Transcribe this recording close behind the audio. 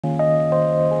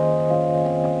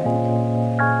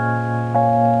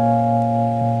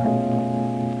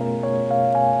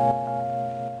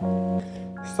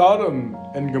Sodom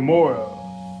and Gomorrah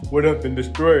would have been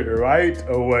destroyed right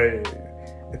away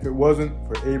if it wasn't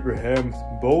for Abraham's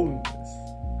boldness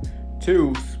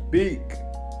to speak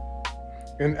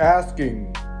and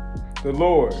asking the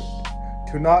Lord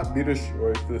to not be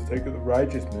destroyed for the sake of the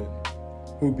righteous men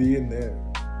who be in there.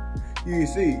 You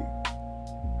see,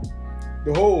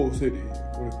 the whole city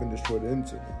would have been destroyed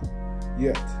instantly.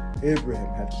 Yet,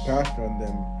 Abraham had compassion on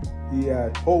them. He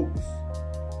had hopes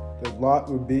that Lot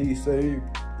would be saved,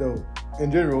 though,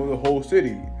 in general, the whole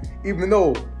city, even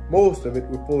though most of it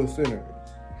were full of sinners.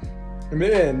 In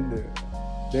the end,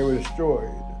 they were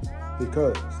destroyed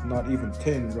because not even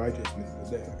 10 righteous men were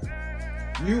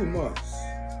there. You must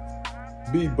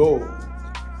be bold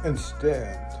and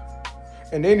stand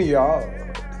in any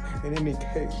odds, in any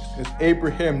case, as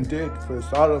Abraham did for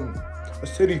Sodom, a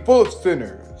city full of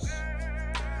sinners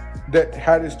that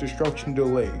had its destruction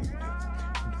delayed,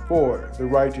 for the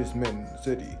righteous men in the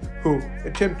city who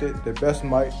attempted their best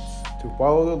mights to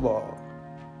follow the law,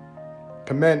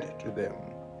 commanded to them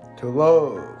to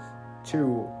love,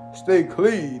 to stay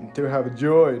clean, to have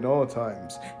joy in all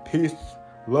times, peace,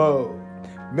 love,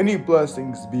 many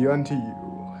blessings be unto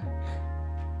you.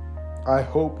 I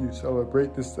hope you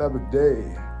celebrate this Sabbath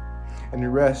day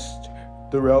and rest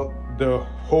throughout the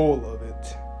whole of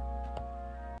it.